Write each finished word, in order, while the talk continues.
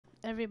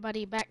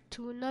everybody back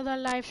to another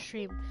live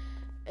stream.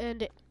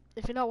 And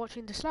if you're not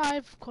watching this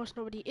live, of course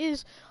nobody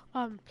is,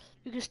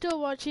 you can still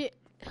watch it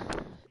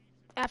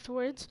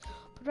afterwards.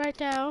 But right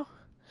now,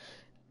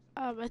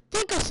 I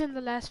think I sent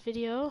the last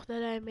video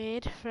that I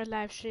made for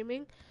live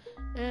streaming,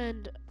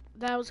 and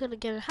that I was gonna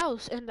get a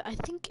house. And I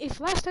think if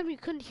last time you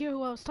couldn't hear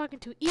who I was talking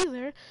to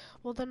either,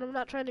 well then I'm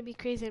not trying to be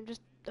crazy.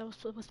 I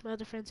was with my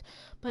other friends.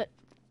 But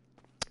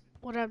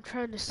what I'm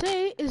trying to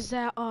say is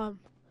that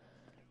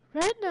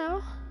right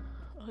now,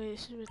 okay,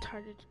 this is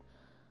retarded.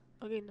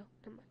 Okay, no,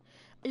 never mind.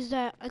 Is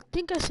that I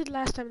think I said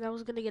last time that I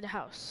was gonna get a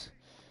house,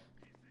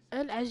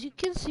 and as you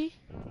can see,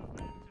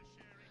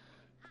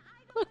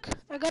 look,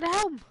 I got a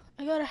home.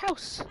 I got a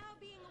house. Now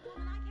being a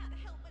woman, I can't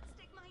help but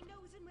stick my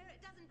nose in where it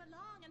doesn't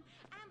belong and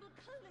amble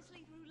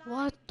cluelessly through life.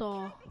 What the?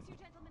 Can I fix you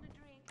gentlemen a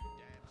drink?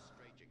 Damn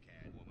straight you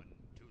can, woman.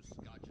 2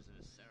 scotches and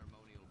a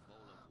ceremonial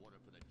bowl of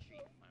water for the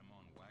chief. I'm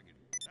on wagon.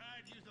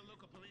 I'd use the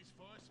local police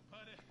force,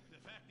 but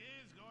the fact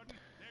is, Gordon,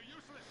 they're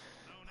useless.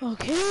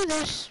 Okay,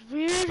 that's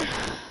weird.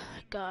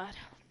 God.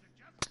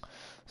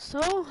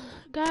 So,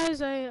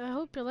 guys, I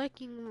hope you're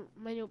liking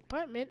my new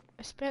apartment.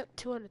 I spent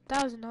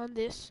 200,000 on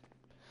this,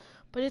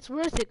 but it's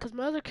worth it because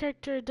my other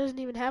character doesn't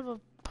even have a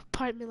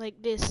apartment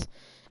like this,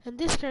 and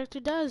this character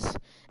does.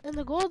 And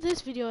the goal of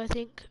this video, I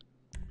think,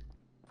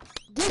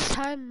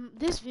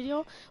 this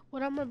video,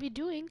 what I'm gonna be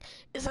doing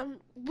is I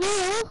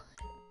will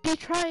be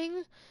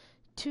trying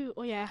to.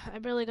 Oh yeah, I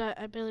barely got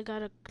a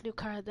new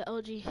car, the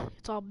LG.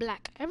 It's all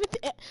black.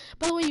 Everything.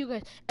 By the way, you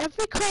guys,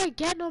 every car I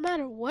get, no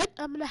matter what,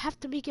 I'm gonna have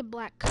to make it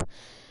black.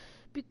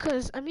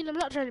 Because I mean, I'm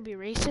not trying to be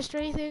racist or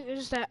anything. It's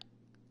just that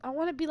I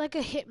want to be like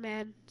a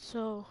hitman.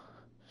 So,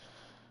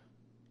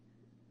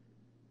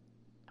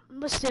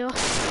 but still,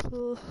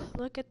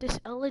 look at this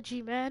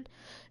LG, man.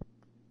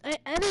 I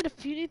added a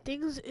few new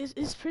things.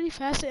 It's pretty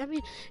fast. I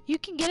mean, you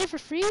can get it for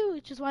free,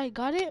 which is why I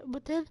got it.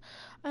 But then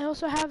I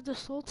also have the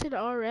Sultan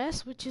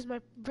RS, which is my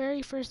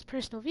very first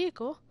personal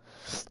vehicle.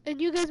 And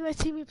you guys might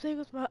see me playing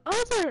with my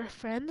other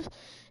friends.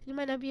 You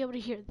might not be able to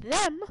hear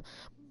them,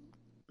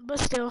 but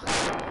still.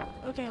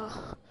 Okay.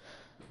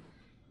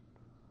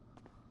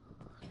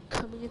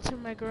 Coming into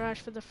my garage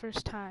for the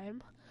first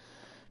time.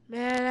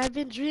 Man, I've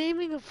been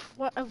dreaming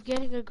of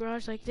getting a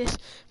garage like this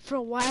for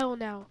a while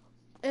now.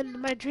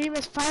 And my dream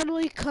has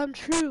finally come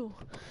true.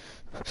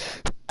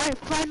 I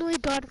finally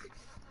got a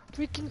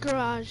freaking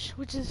garage,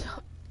 which is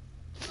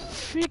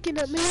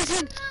freaking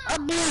amazing.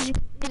 Amazing.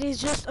 It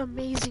is just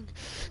amazing.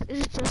 It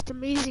is just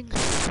amazing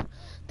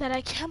that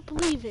I can't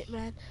believe it,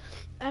 man.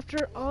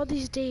 After all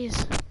these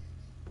days,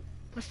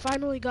 I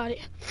finally got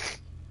it.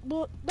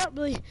 Well, not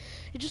really.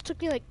 It just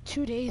took me like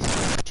 2 days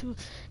to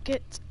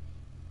get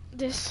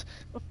this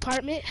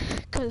apartment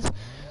because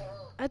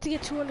I had to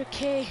get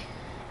 200K.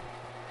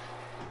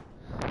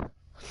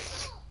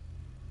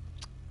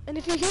 And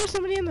if you hear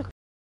somebody in the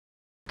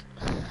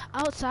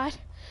outside,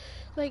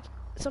 like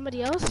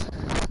somebody else,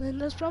 then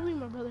that's probably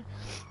my brother.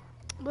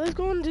 But let's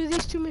go and do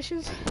these 2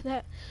 missions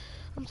that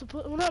I'm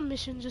supposed. Well, not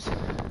missions, just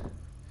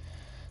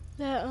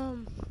that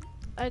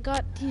I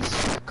got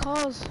these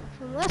calls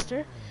from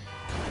Lester.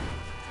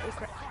 Oh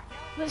crap!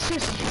 But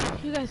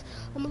seriously, you guys,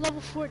 I'm a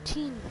level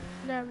 14,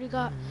 and I already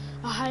got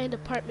a high-end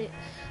apartment.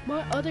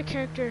 My other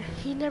character,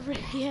 he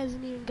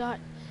hasn't even got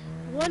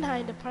one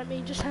high-end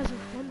apartment. He just has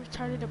one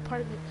retarded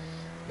apartment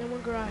and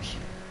 1 garage.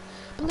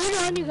 But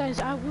later on, you guys,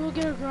 I will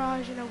get a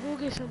garage and I will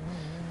get some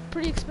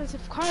pretty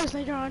expensive cars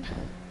later on.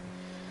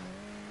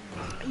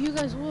 You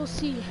guys will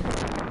see.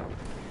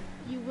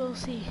 You will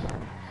see.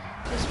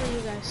 Just for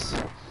you guys.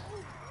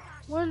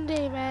 One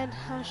day, man,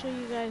 I'll show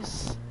you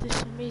guys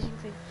this amazing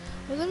thing.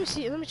 But let me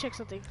see. Let me check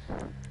something.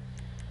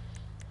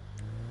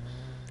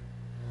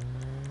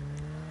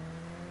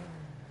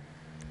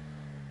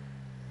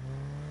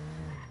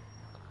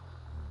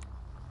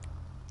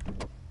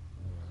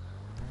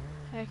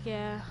 Heck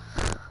yeah.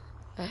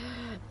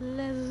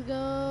 Let's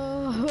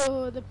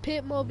go. The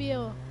pit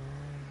mobile.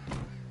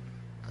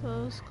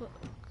 Close.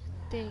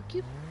 Thank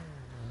you.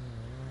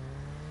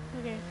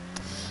 Okay.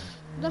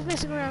 Enough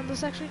messing around.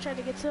 Let's actually try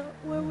to get to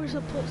where we're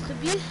supposed to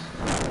be.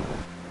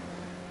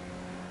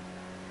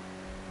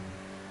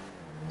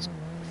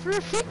 For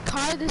a free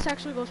car, this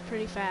actually goes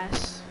pretty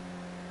fast.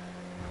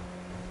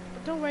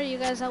 But don't worry, you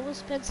guys. I will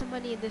spend some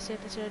money in this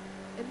episode.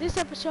 In this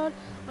episode,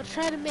 I'll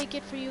try to make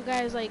it for you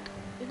guys like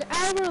an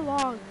hour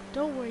long.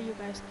 Don't worry, you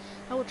guys.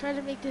 I will try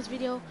to make this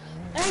video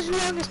as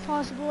long as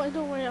possible. And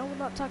don't worry, I will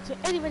not talk to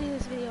anybody in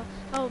this video.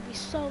 I will be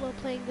solo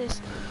playing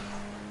this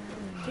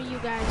for you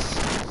guys.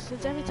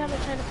 Since every time I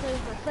try to play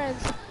with my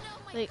friends,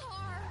 like,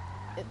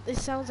 it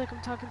sounds like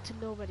I'm talking to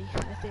nobody,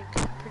 I think.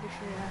 I'm pretty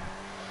sure, yeah.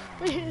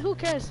 But who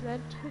cares,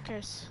 man? Who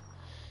cares?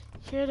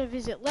 Here to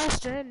visit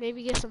Lester and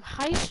maybe get some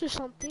heist or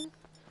something.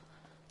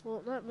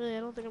 Well, not really. I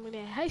don't think I'm gonna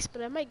get a heist,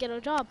 but I might get a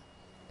job.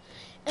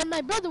 And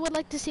my brother would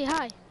like to say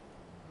hi.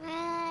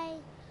 Hi.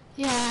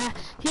 Yeah.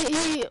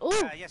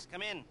 Oh. Yes,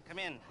 come in. Come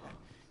in.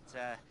 It's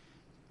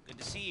good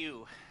to see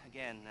you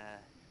again.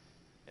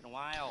 Been a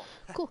while.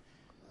 Cool.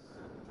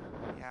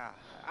 Yeah,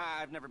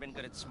 I've never been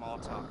good at small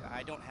talk.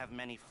 I don't have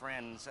many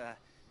friends.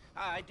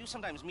 I do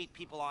sometimes meet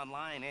people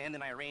online, and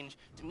then I arrange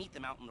to meet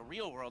them out in the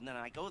real world, and then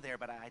I go there,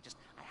 but I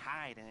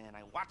hide, and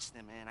I watch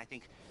them, and I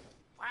think,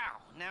 wow,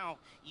 now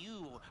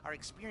you are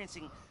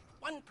experiencing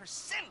 1%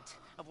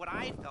 of what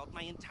I felt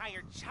my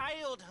entire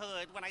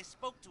childhood when I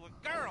spoke to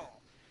a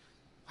girl.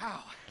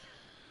 Wow.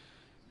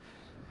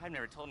 I've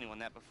never told anyone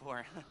that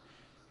before.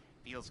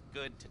 Feels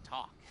good to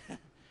talk.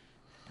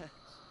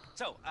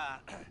 So,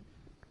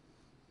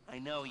 I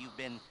know you've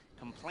been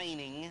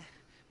complaining,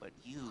 but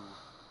you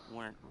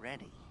weren't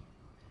ready.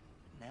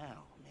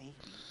 Now, maybe,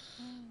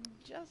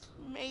 just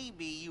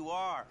maybe you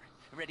are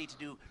ready to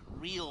do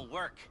real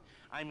work.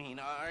 I mean,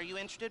 are you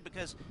interested?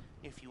 Because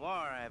if you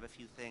are, I have a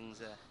few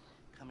things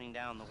coming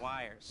down the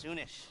wire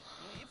soonish.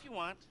 If you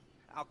want,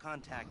 I'll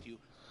contact you.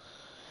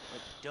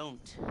 But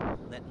don't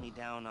let me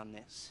down on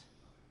this.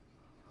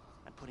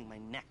 I'm putting my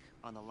neck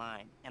on the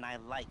line, and I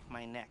like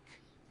my neck.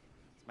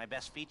 It's my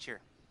best feature.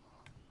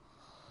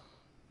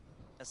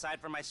 Aside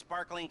from my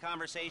sparkling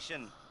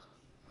conversation.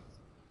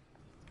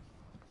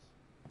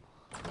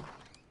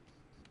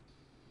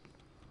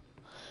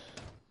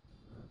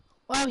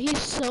 Wow, he's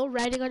so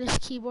writing on his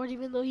keyboard,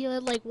 even though he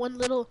had like one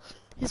little,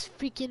 his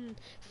freaking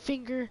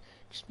finger,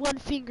 just one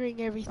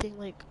fingering everything,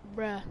 like,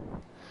 bruh.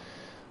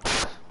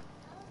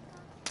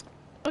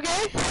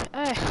 Okay,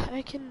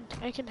 I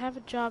can have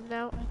a job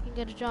now. I can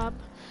get a job.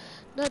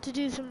 Not to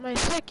do my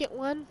second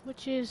one,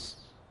 which is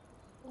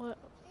what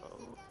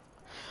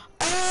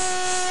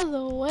all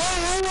the way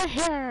over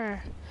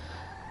here.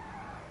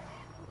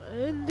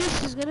 And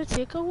this is gonna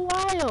take a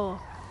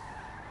while.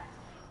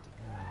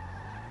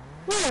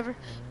 Whatever.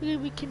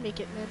 We can make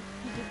it, man.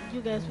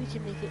 You guys, we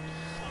can make it.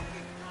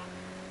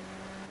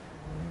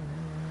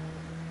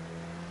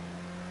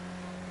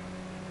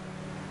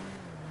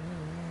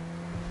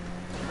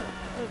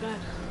 Oh god.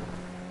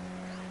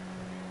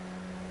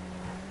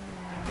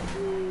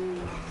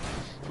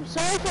 I'm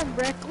sorry if I'm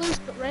reckless,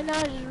 but right now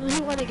I just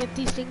really want to get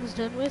these things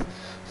done with,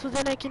 so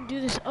then I can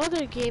do this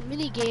other game,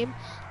 mini game,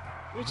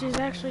 which is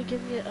actually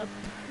giving me a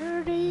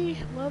pretty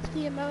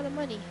wealthy amount of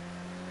money.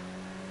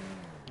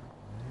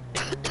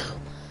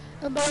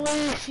 And by the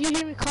way, if you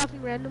hear me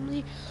coughing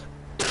randomly,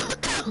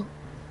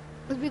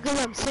 it's because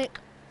I'm sick.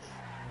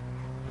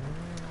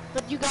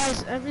 But you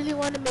guys, I really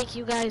want to make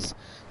you guys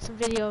some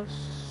videos,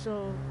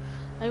 so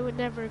I would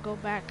never go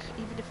back,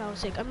 even if I was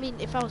sick. I mean,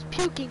 if I was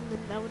puking, then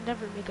I would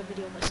never make a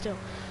video, but still.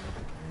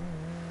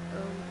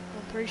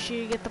 I'm pretty sure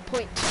you get the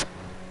point.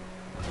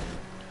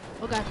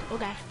 Oh god, oh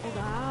god, oh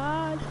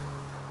god.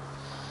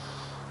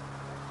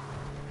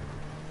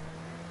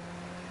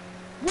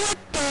 What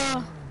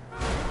the?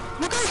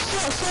 You guys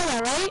saw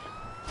that, right?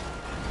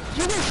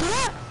 You guys saw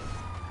that?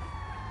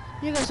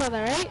 You guys saw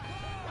that, right?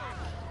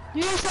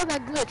 You guys saw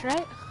that glitch,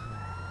 right?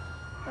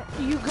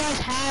 You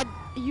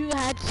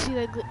had to see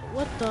that glitch.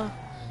 What the?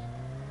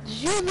 Did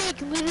you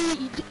like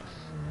literally?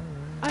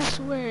 I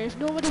swear, if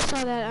nobody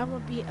saw that,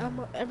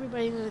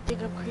 everybody gonna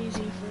think I'm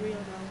crazy for real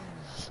now.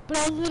 But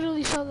I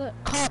literally saw the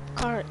cop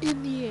car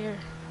in the air.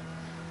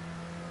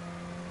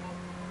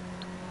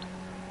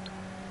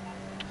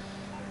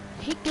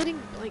 I hate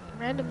getting like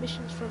random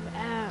missions from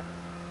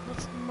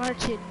what's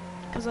Martin,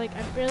 cause like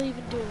I barely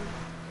even do them.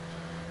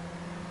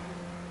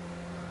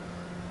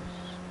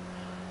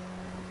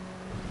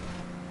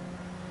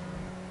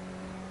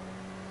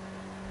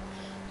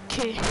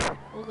 Okay.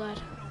 Oh god.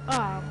 Oh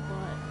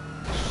god.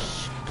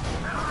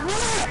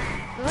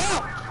 No!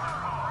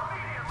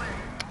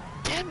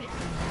 Damn it.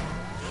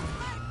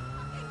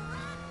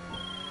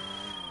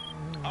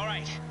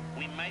 Alright,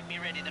 we might be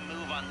ready to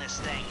move on this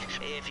thing.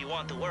 If you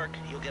want the work,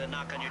 you'll get a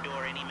knock on your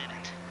door any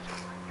minute.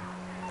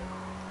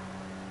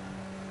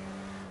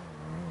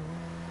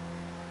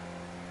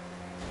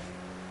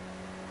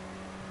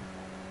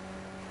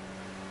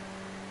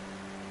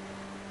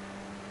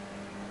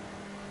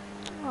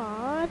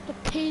 Aw, I have to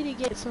pay to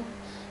get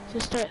to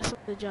start some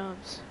of the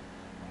jobs.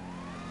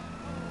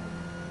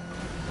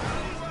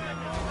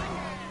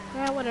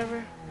 Yeah,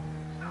 whatever.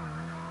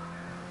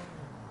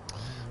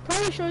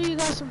 Probably show you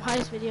guys some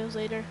heist videos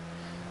later.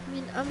 I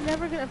mean,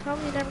 I'm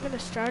probably never gonna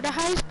start a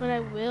heist, but I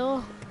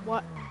will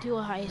do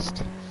a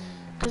heist.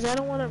 Cause I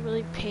don't want to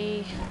really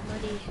pay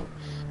money.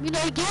 I mean,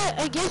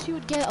 I guess you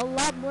would get a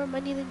lot more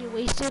money than you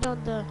wasted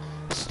on the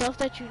stuff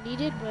that you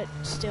needed, but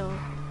still.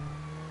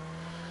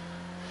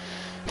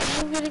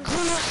 I'm getting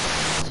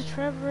close to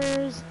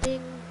Trevor's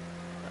thing.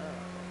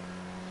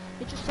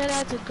 It just said I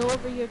had to go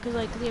over here because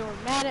like they were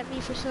mad at me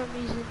for some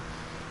reason.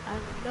 I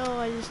don't know.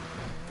 I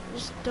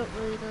just don't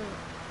really know.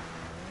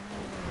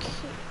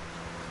 Okay.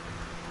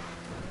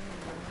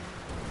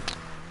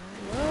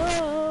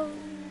 Whoa!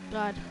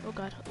 God! Oh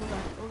God! Oh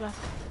God! Oh God!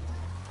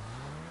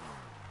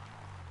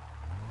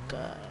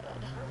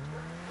 God!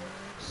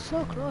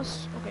 So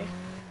close. Okay.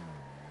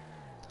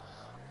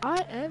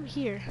 I am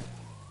here.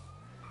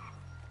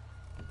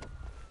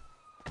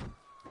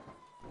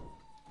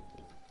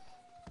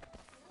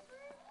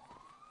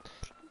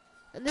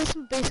 And this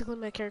is basically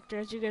my character,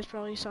 as you guys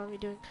probably saw me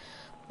doing.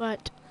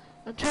 But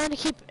I'm trying to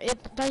keep it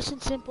nice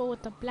and simple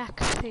with the black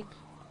thing.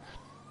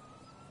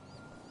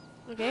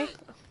 Okay?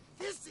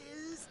 This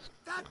is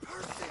that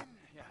person!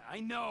 Yeah, I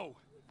know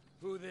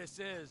who this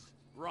is,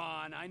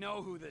 Ron. I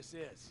know who this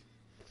is.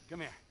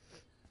 Come here.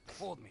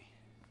 Hold me.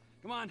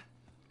 Come on.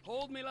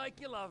 Hold me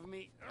like you love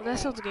me. Well, that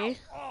sounds gay.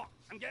 Oh,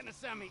 I'm getting a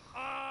semi.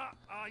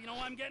 You know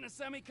why I'm getting a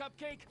semi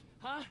cupcake?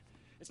 Huh?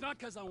 It's not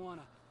because I want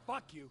to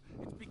fuck you.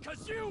 It's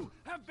because you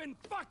have been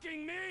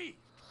fucking me.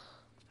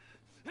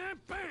 And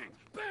bang,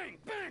 bang,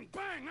 bang,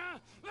 bang, huh?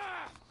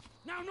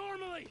 Now,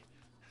 normally,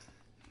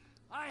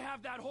 I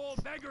have that whole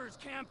beggars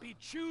can't be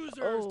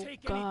choosers,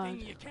 take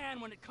anything you can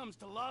when it comes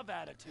to love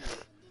attitude.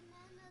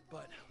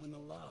 But when the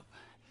love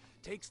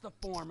takes the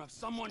form of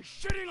someone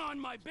shitting on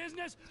my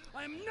business,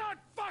 I am not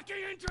fucking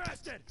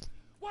interested!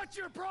 What's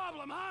your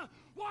problem, huh?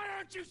 Why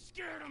aren't you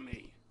scared of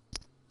me?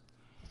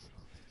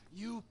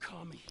 You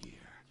come here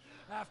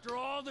after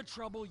all the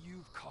trouble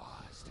you've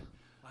caused.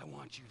 I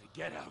want you to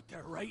get out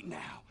there right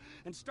now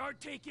and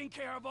start taking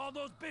care of all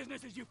those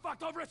businesses you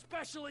fucked over,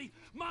 especially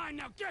mine.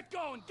 Now get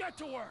going, get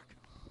to work.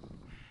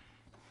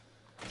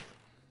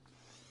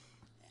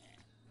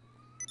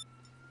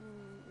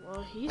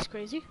 Well, he's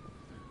crazy.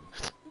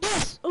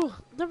 Yes! Oh,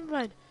 never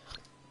mind.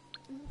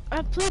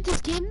 I played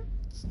this game.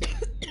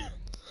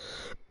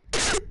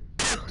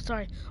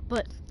 Sorry,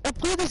 but I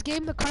played this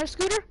game, the car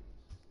scooter.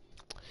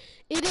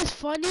 It is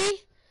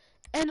funny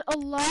and a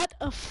lot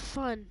of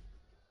fun.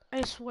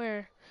 I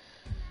swear.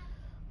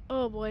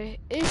 Oh boy,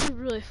 it's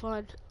really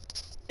fun.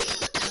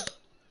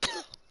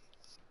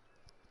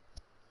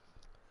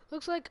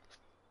 Looks like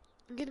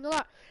I'm getting a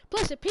lot.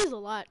 Plus, it pays a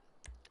lot,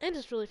 and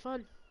it's really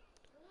fun.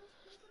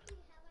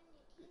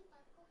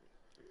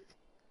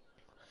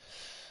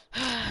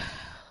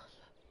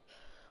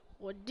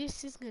 Well,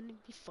 this is gonna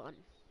be fun.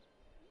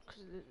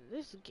 Cause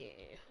this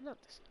game, not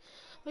this.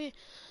 Okay.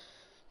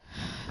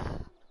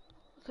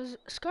 Cause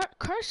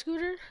car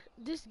scooter,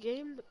 this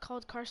game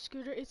called Car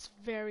Scooter, it's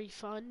very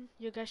fun.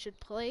 You guys should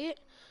play it.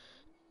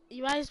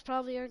 You guys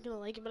probably aren't gonna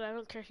like it, but I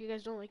don't care if you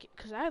guys don't like it,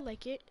 cause I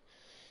like it.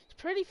 It's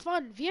pretty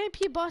fun.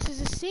 VIP Boss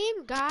is the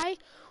same guy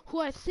who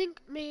I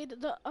think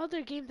made the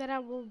other game that I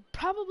will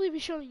probably be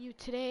showing you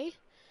today.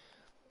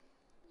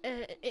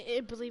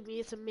 And believe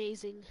me, it's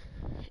amazing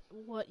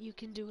what you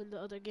can do in the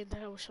other game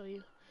that I will show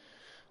you.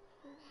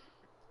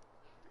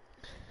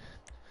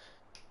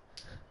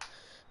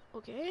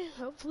 Okay,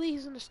 hopefully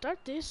he's gonna start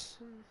this,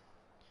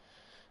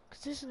 cause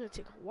this is gonna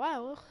take a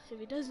while if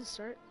he doesn't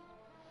start.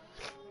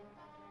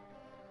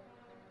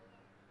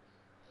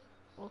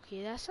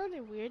 Okay, that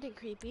sounded weird and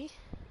creepy.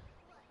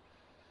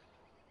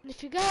 And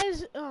if you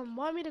guys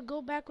want me to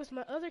go back with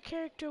my other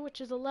character,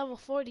 which is a level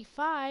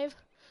 45,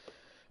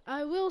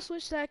 I will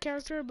switch that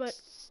character, but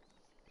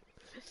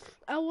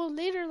I will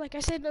later, like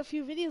I said in a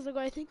few videos ago,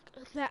 I think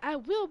that I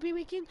will be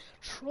making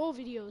troll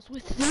videos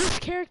with this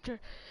character.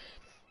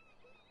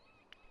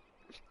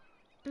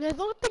 And I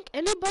don't think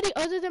anybody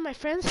other than my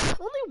friends,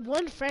 only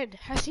one friend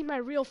has seen my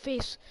real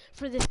face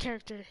for this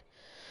character.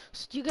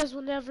 So you guys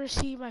will never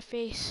see my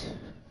face.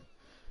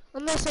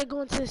 Unless I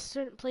go into a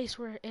certain place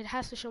where it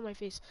has to show my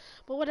face.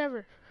 But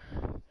whatever.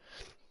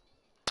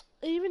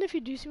 Even if you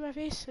do see my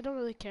face, I don't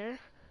really care.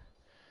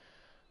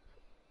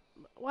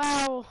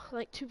 Wow,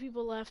 like 2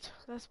 people left.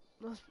 That's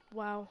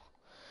wow.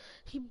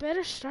 He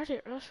better start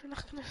it or else we're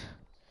not gonna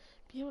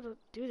be able to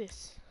do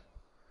this.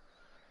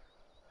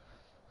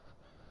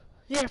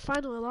 Yeah,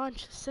 finally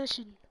launch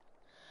session.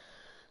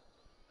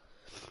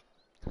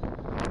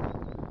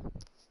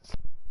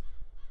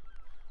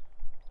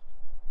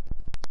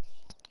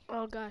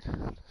 Oh god.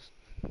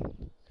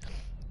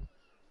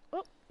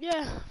 Oh,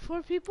 yeah,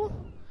 4 people,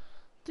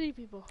 3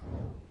 people.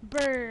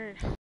 Bird.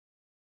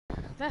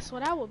 That's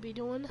what I will be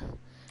doing.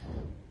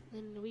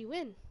 And we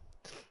win.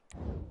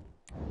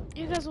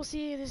 You guys will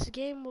see this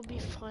game will be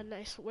fun,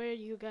 I swear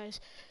to you guys.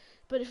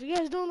 But if you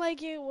guys don't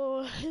like it,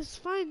 well, it's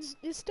fine.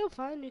 It's still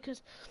fine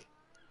because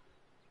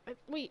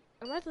wait,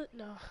 am I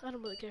no, I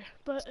don't really care.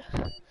 But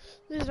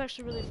this is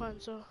actually really fun,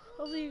 so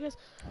hopefully you guys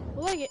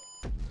will like it.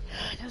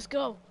 Let's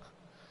go.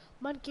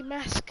 Monkey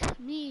mask,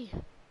 me.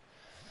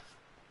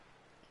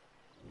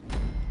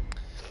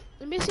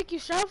 And basically, you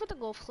start off with a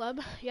golf club.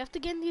 You have to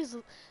get in these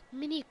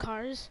mini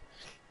cars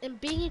and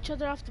bang each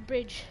other off the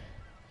bridge.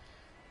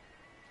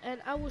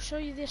 And I will show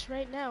you this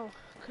right now,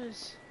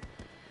 because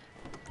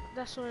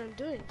that's what I'm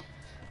doing.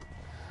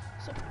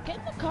 So, get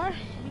in the car,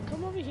 you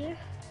come over here.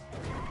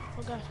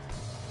 Oh god.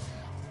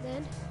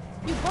 Then,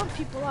 you bump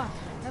people off.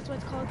 That's why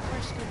it's called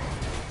car scooter.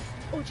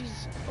 Oh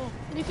Jesus. Oh,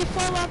 and if you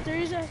fall off, there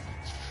is a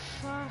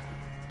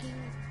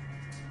fucking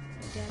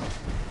death.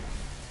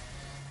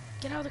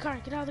 Get out of the car,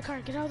 get out of the car,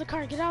 get out of the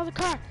car, get out of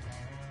the car!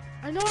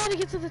 I know how to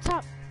get to the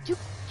top. You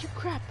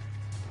crap.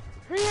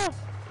 Hurry up!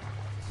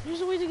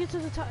 There's a way to get to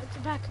the top, to the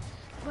back.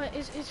 But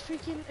it's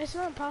freaking, it's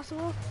not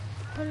impossible,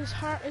 but it's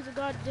hard, it's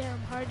goddamn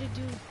hard to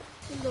do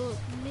in the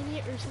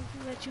minute or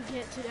something that you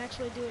get to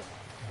actually do it.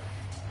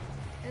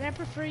 And I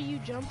prefer you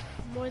jump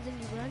more than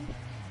you run,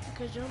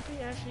 because jumping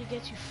actually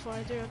gets you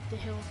farther up the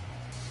hill.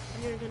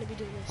 And you're gonna be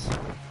doing this.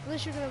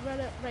 Unless you're gonna run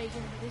it right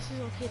here, but this is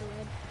okay to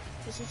run.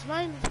 This is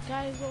mine,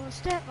 guys, will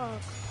start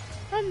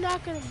off. I'm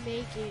not gonna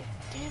make it.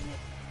 Damn it.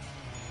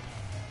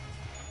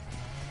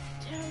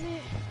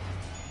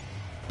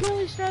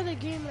 barely started the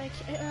game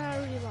and I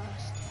already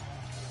lost.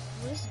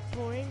 This is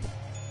boring.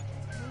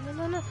 No,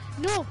 no, no,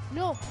 no,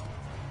 no,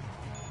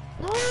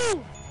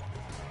 no!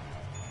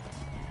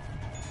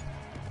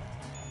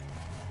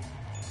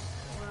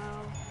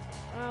 Wow.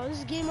 Wow,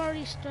 this game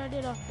already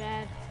started off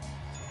bad.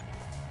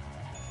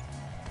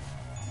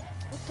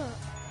 What the?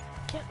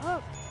 Get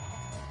up!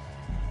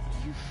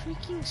 You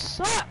freaking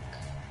suck!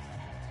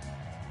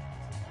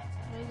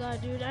 Oh my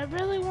god, dude, I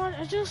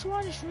just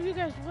want to show you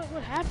guys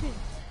what happened.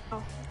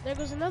 Oh, there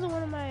goes another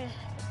one of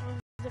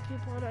the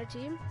people on our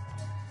team.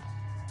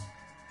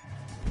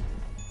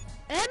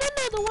 And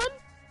another one!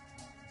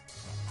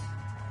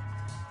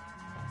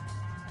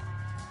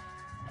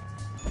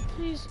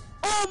 Please,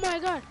 oh my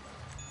god!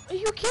 Are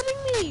you kidding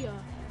me?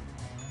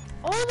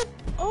 All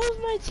of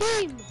my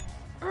team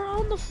are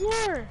on the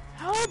floor.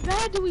 How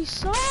bad do we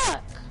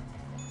suck?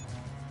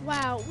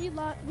 Wow,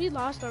 we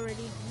lost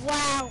already.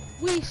 Wow,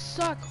 we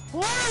suck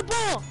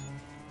horrible.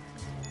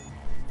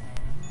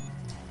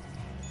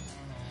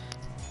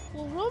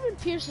 Well, Roman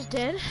Pierce is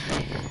dead.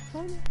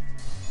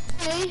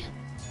 Hey,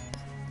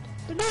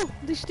 but no,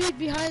 they stayed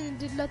behind and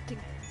did nothing.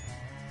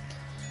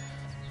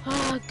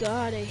 Oh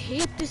god, I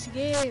hate this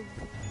game.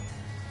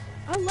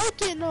 I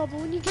like it and all, but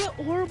when you get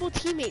horrible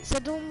teammates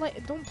that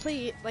don't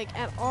play it like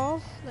at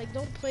all, like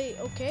don't play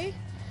okay,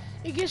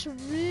 it gets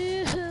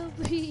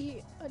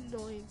really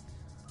annoying.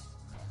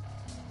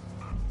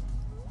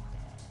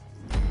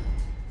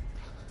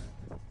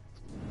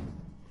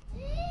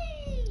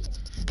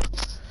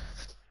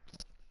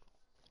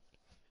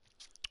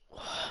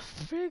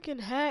 Freaking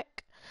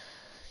heck.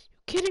 You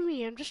kidding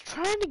me? I'm just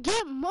trying to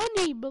get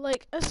money, but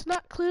like that's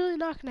clearly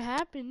not gonna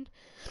happen.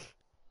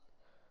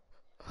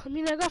 I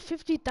mean, I got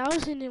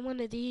 50,000 in one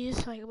of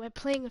these, like by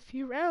playing a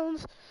few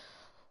rounds,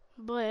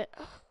 but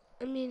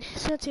I mean,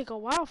 it's gonna take a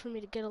while for me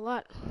to get a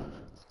lot.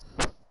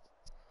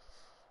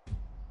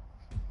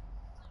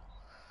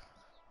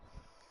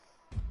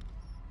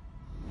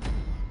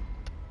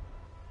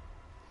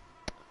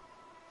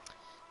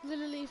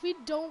 Literally, if we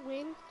don't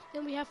win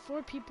and we have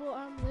 4 people,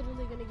 I'm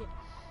literally gonna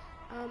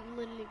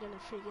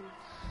freaking,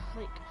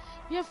 like,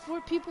 we have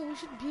 4 people, we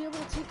should be able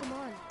to take them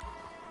on.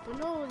 But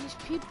no, these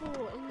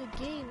people in the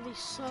game, they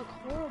suck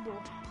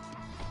horrible.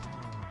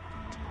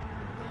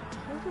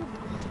 They're horrible.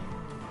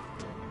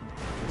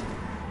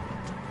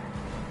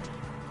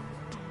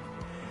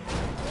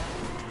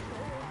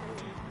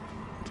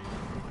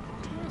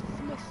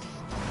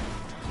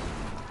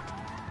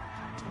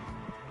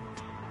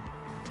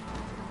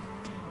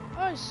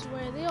 I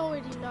swear, they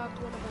already knocked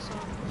one of us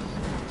off.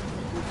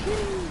 Are you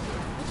kidding me?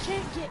 I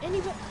can't get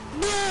anybody.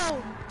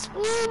 No!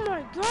 Oh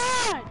my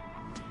god!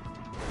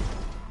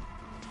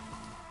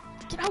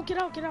 Get out, get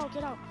out, get out,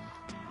 get out.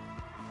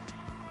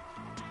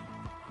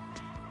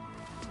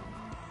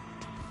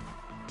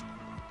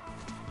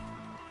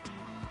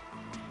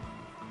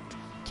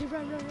 Okay,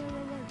 run, run, run,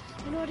 run, run.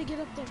 I know how to get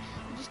up there.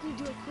 We just need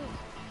to do it quick.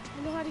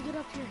 I know how to get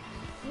up here.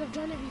 I've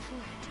done it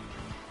before.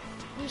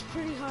 It was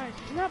pretty hard.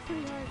 It's not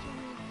pretty hard for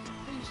me,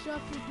 but you still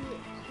have to do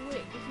it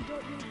quick. If you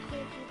don't do it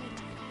quick, then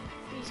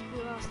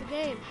basically lost the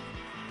game.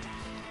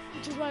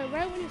 Which is why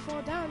right when you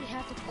fall down, you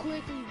have to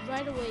quickly,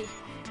 right away,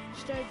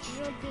 start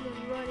jumping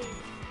and running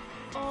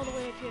all the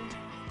way up here.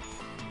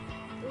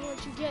 And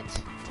once you get up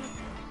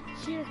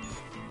here,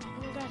 oh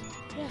my god,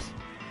 yes.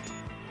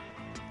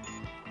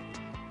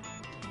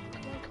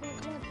 Come on, come on,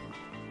 come on.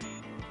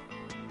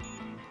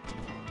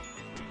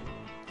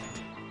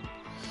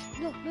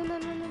 No, no, no,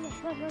 no, no, no,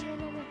 run, run, run, run, run,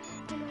 run,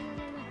 run, run, run,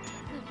 run.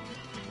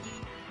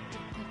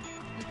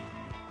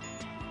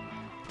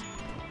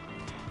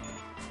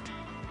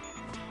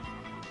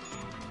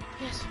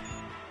 Yes.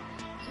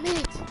 I made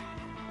it.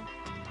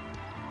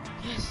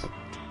 Yes.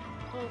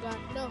 Oh god,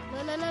 no, no,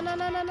 no, no, no,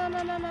 no, no, no,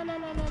 no, no, no, no,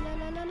 no, no,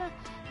 no, no, no.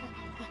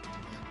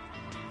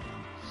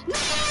 No!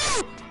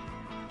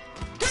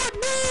 God,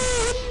 no!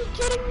 Are you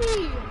kidding me?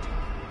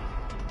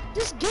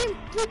 This game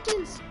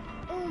freaking...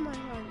 Oh my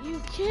god, are you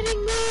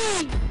kidding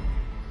me?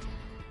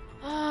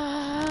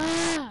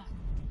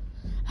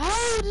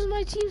 How does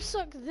my team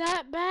suck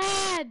that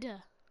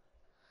bad?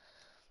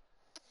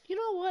 You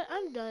know what?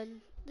 I'm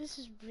done. This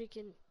is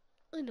freaking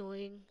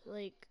annoying.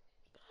 Like,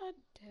 god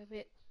damn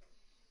it.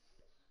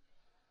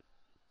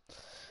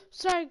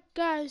 Sorry,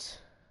 guys.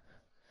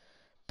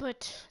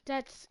 But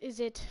that is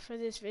it for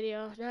this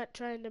video. Not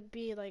trying to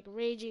be like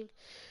raging.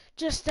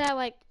 Just that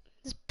like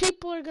these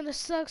people are gonna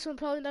suck, so I'm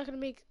probably not gonna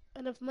make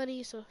enough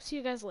money. So see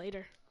you guys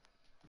later.